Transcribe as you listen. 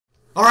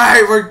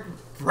Alright, we're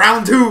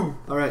round 2.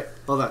 Alright,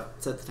 hold on.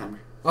 Set the timer.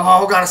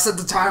 Oh, gotta set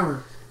the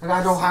timer.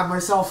 I don't have my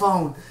cell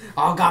phone.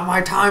 Oh, got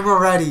my timer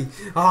ready.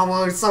 Oh,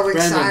 I'm so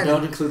excited. Brandon,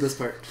 don't include this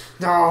part.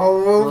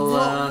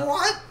 No,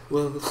 what?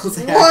 We'll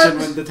say action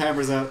when the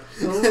timer's out.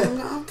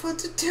 I'll put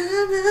the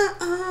timer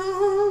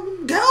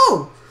on.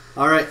 Go!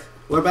 Alright,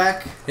 we're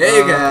back.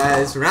 Hey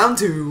guys, round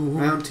 2.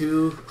 Round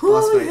 2,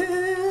 boss fight.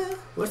 Yeah.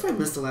 What if I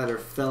missed the ladder,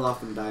 fell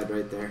off and died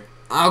right there?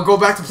 I'll go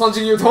back to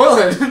plunging your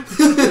toilet.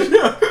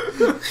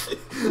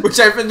 Which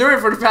I've been doing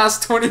for the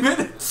past 20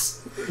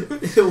 minutes.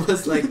 It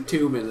was like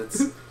 2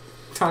 minutes.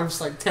 Times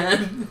like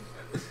 10.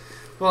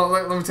 Well,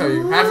 let me tell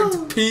you, having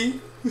to pee.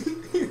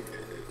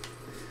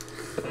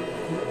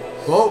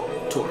 Whoa.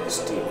 Torch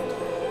steal.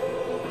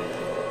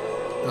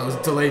 That was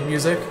delayed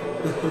music.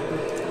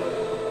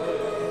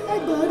 Hi,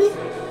 buddy.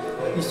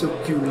 You're so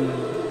cute.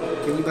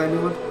 Can you buy me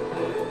one?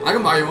 I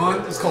can buy you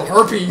one. It's called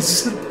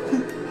herpes.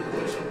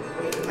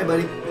 Hi,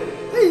 buddy.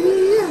 Hey.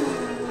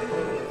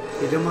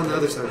 You jump on the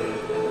other side of it.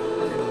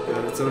 Oh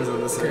god, it's always on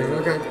this side.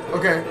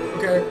 Okay.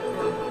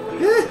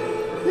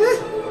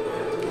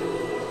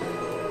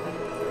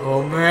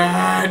 Oh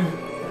man.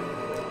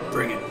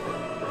 Bring it.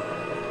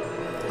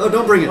 Oh,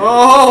 don't bring it.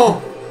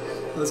 Oh.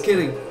 I was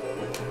kidding.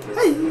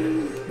 Hey.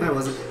 No, I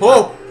wasn't.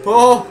 Oh.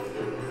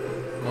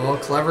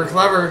 Clever.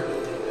 Clever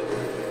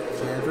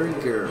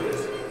girl.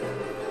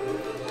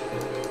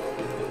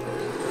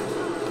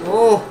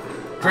 Oh.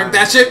 Drink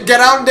that shit. Get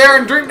out there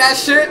and drink that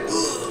shit.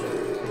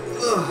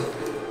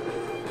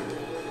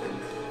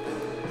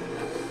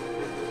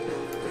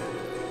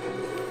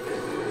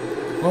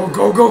 Oh,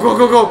 go.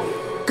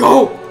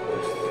 Go.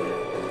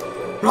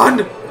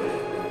 Run.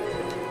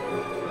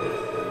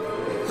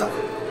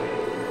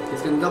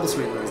 He's gonna double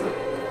swing right now.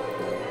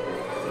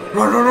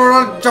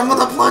 Run. Jump with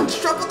that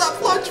plunge,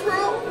 bro.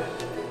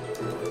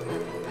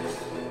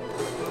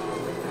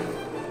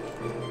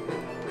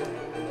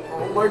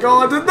 Oh my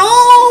god, no!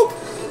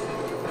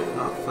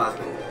 Oh, fuck.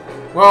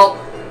 Well,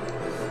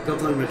 Go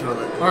plunge my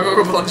toilet. I'm gonna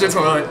go plunge your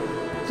toilet.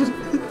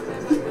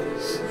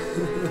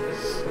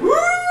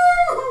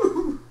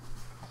 Woo!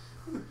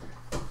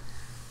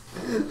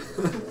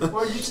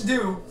 What you should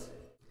do.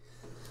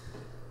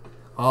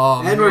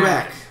 Oh, and we're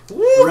back.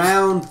 Woo!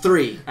 Round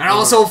 3. And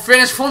also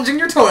finish plunging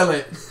your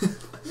toilet. That's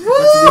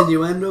an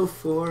innuendo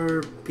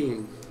for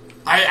peeing.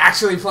 I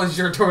actually plunged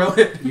your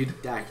toilet. You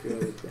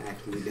actually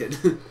did.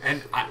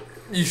 And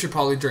you should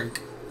probably drink.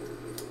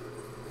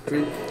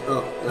 Drink?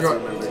 Oh, that's what I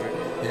remember.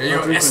 Yeah,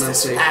 you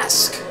Estes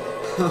Flask.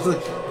 I was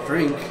like,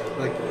 drink?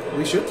 Like,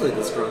 we should play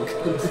this drunk.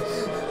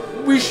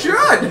 We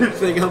should!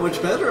 Think how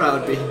much better I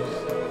would be.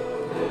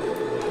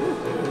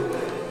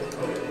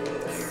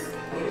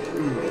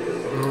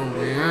 Oh,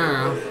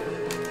 yeah.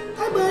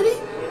 Hi, buddy.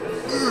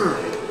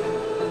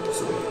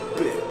 So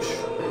bitch.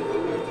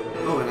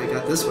 Oh, and I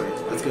got this way.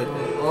 That's good.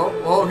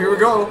 Oh, here we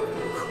go.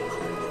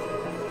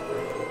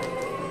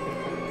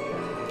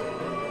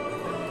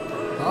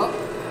 Huh?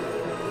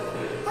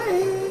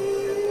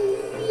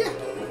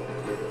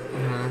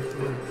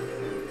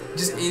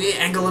 Just any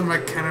angle him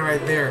like kind of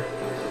right there.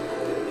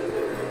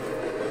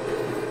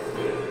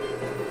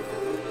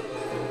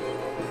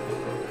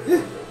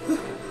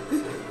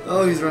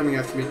 Oh, he's running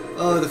after me.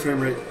 Oh, the frame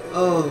rate.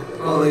 Oh,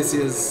 all I see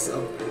is.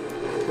 Oh,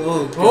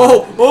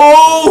 God.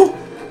 Oh!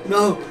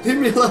 No, leave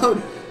me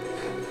alone.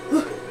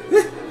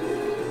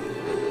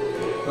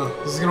 Oh,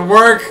 this is gonna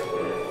work.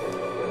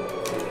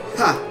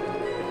 Ha!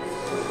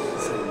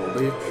 Son of a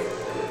bitch.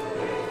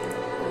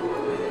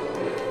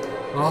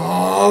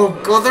 Oh,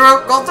 go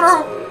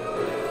through!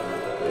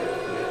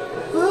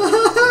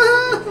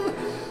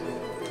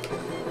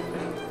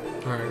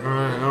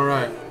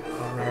 Alright.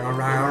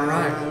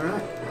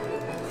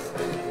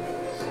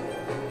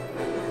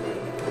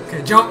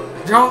 Okay, jump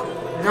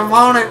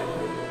on it.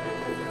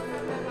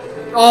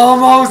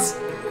 Almost.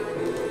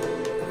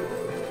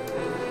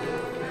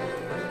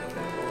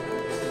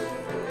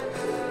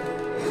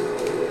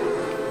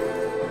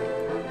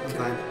 I'm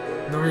fine.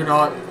 No, you're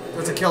not.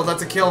 That's a kill.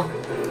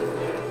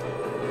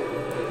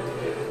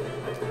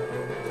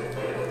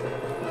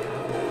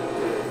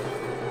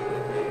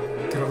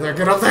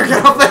 Get up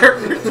there!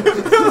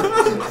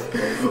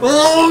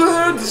 Oh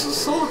man, this is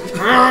so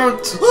hard!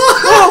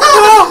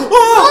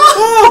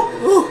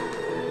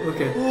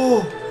 Okay.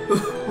 Oh!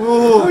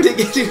 How did it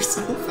get here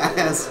so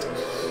fast?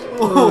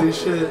 Holy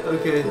shit,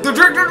 okay.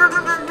 Drink!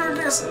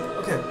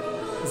 Okay.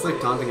 It's like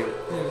taunting him.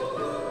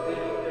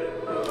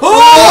 Oh!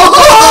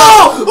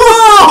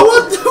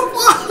 What the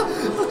fuck?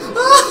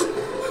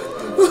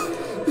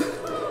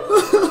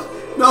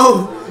 No!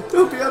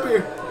 Don't be up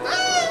here!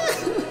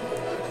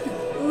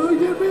 Oh,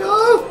 get me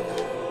off!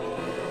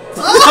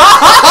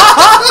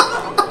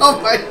 Oh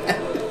my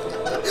head!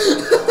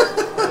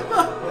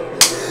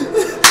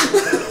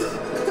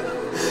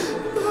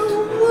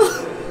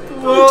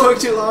 It took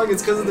too long,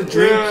 it's because of the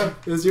drink. Yeah.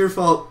 It was your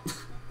fault.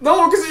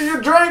 No, because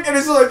you drank and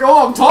it's like,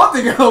 oh, I'm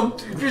taunting him.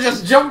 You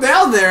just jumped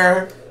down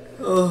there.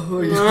 Oh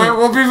my god. Alright,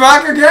 we'll be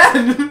back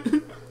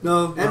again.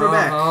 No, and we're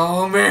back.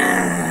 Oh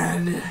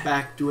man.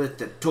 Back with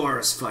the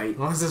Taurus fight.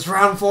 What is this,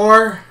 round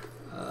 4?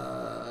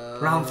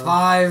 Round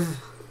 5.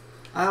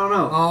 I don't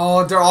know.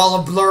 Oh, they're all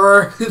a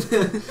blur.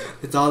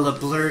 It's all a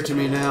blur to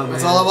me now, man.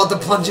 It's all about the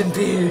plunge and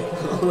pee.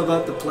 All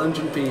about the plunge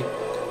and pee.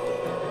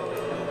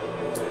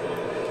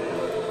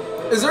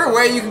 Is there a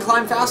way you can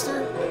climb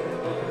faster?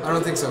 I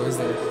don't think so, is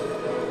there?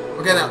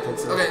 Okay, now. think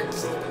so. Okay.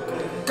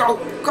 Go,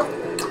 go,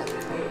 go.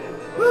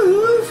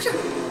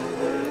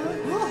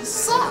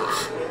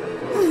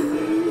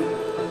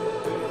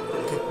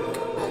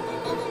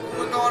 Oh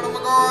my god, oh my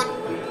god.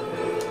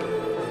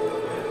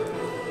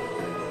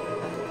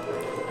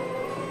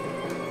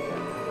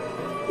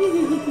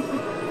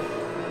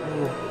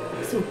 Oh,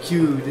 so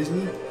cute,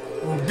 isn't he?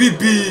 Oh,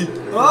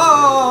 BB.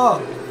 Ah!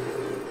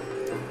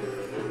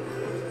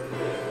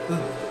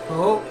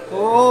 Oh,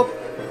 oh.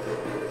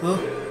 Oh,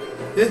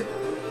 eh,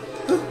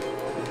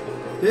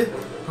 eh.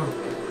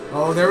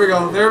 Oh, there we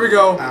go, there we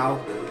go. Ow.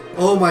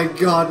 Oh my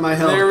god, my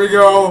health. There we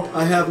go.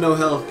 I have no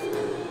health.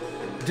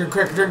 Drink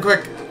quick, drink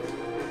quick.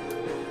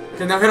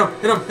 Okay, now hit him,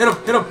 hit him, hit him,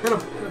 hit him, hit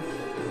him.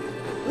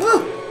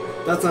 Ah!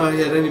 That's not how he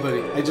hit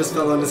anybody. I just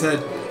fell on his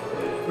head.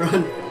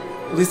 Run.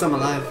 At least I'm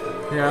alive.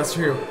 Yeah, that's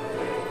true.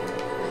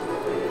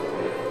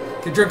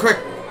 Okay, drink quick.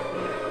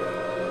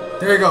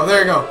 There you go, there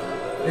you go.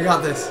 You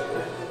got this.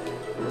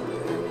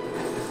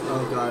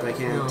 Oh god, I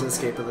can't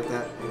escape it like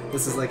that.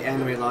 This is like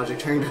anime logic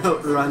trying to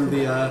outrun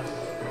the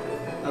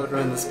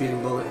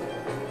speeding bullet.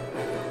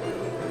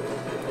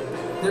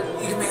 There,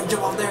 you can make him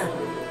jump off there.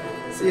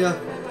 See ya.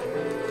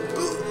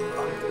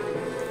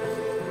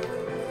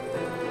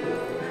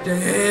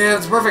 Yeah,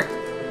 that's perfect.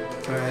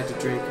 Alright, I had to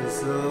drink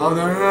because Oh, no,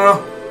 no, no,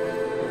 no.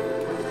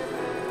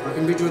 I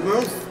can beat you with my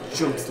own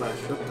jump slash.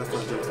 Nope, that's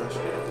not jump slash.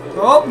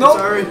 Oh, no.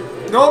 Sorry.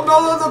 No, no,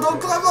 no, no,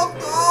 don't climb up.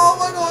 Oh,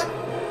 my god.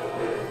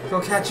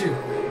 He'll catch you.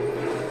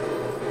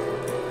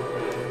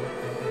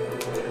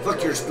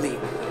 Fuck your spleen.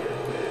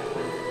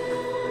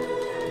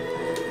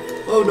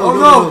 Oh no, Oh, no,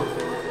 no. no.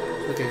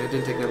 Okay, I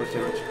didn't take that much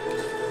damage.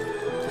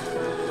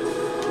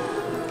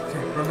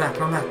 Okay, run back,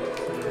 run back.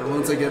 And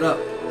once I get up.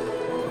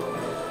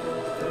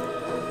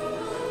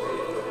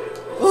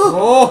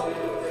 Oh!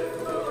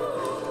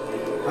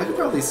 I could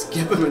probably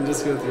skip him and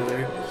just go through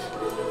there.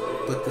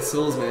 But the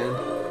souls, man.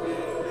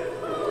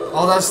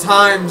 All those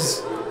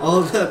times. All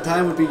of that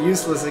time would be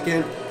useless. I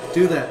can't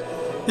do that.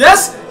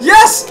 Yes!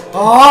 Yes!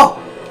 Oh!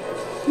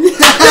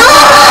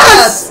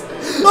 Yes!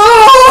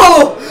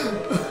 Oh!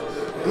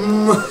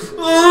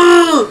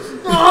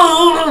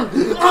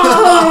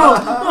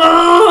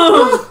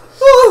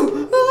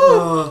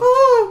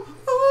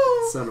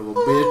 Son of a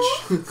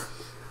bitch.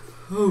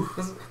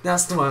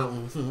 That's the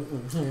one.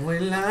 We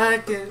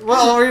like it.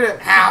 Well, read it.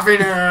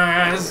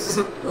 Happiness.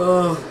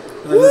 Oh,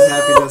 that is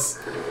happiness.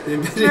 The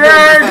embodiment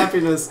of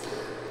happiness.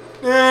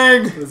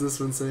 Dang. What does this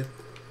one say?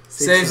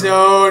 Safe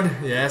zone.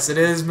 Yes, it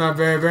is, my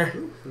baby.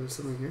 There's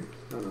something here?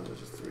 Oh no, there's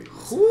just 3.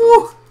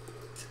 Woo.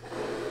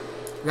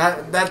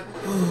 That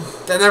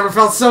never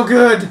felt so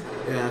good.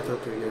 Yeah, that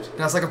felt pretty good.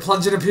 That's like a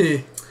plunge in a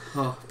pee.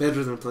 Oh,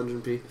 better than a plunge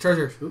and pee.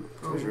 Treasure. Ooh,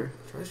 treasure. Oh,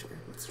 treasure.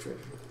 What's treasure?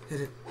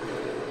 Hit it.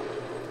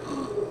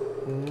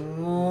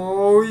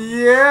 Oh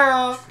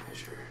yeah.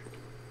 Treasure.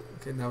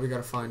 Okay, now we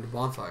gotta find a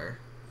bonfire.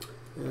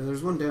 Yeah,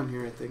 there's one down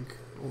here, I think.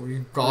 Oh,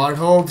 you God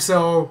hope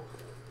so.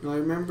 No, I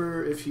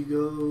remember if you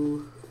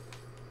go...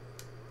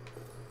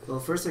 Well,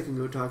 first I can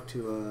go talk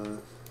to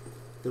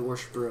the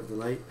worshipper of the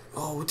light.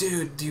 Oh,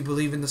 dude, do you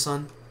believe in the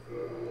sun?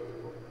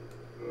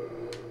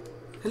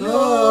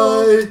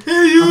 Hello. Hi.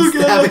 Hey, you I'm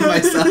stabbing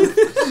guys. my son.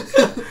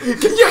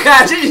 Can you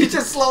imagine? He's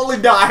just slowly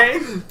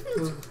dying.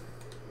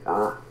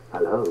 Ah,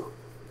 hello.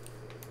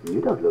 You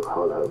don't look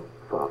hollow,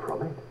 far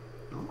from it.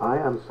 I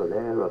am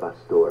Solaire of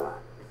Astora,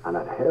 an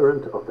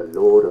adherent of the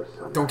Lord of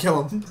Sun. Don't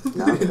kill him.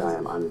 Now that I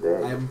am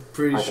undead, I'm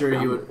pretty I sure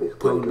have you come would to this pwn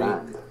great me.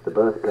 land, the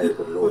birthplace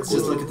of Lord Let's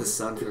just look Guru, at the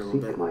sun for a to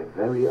little seek bit. my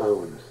very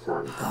own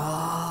son. Do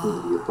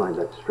you find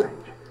that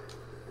strange?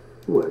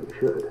 Well, you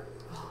should.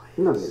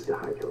 No need to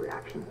hide your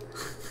reaction.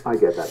 I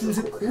get that look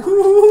all the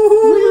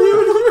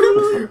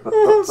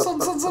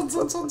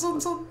time.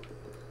 Son.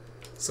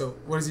 So,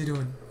 what is he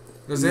doing?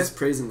 That's He's it?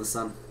 praising the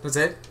sun. That's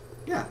it?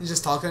 Yeah. You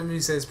just talk to him and you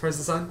say, praise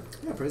the sun?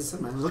 Yeah, praise the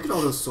sun, man. Look at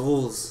all those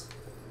souls.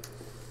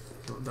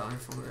 Don't die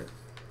from it.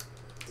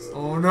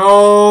 Oh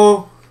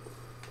no!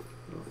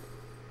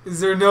 Is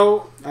there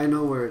no... I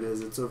know where it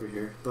is. It's over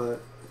here.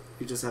 But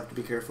you just have to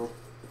be careful.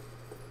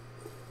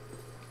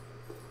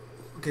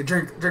 Okay,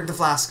 drink the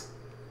flask.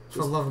 For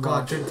the love of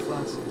God, drink the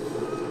flask.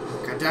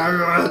 God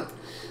damn it!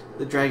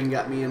 The dragon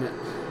got me in it.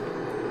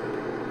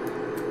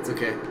 It's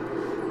okay.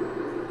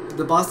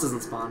 The boss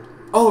doesn't spawn.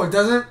 Oh, it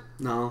doesn't?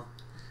 No.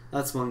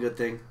 That's one good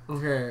thing.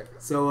 Okay.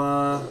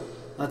 So,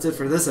 that's it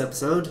for this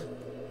episode.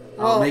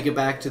 I'll Well- make it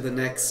back to the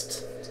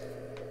next...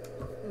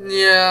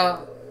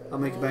 Yeah. I'll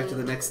make it back to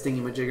the next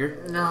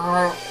thingy-majigger.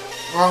 No.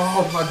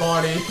 Oh, my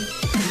body.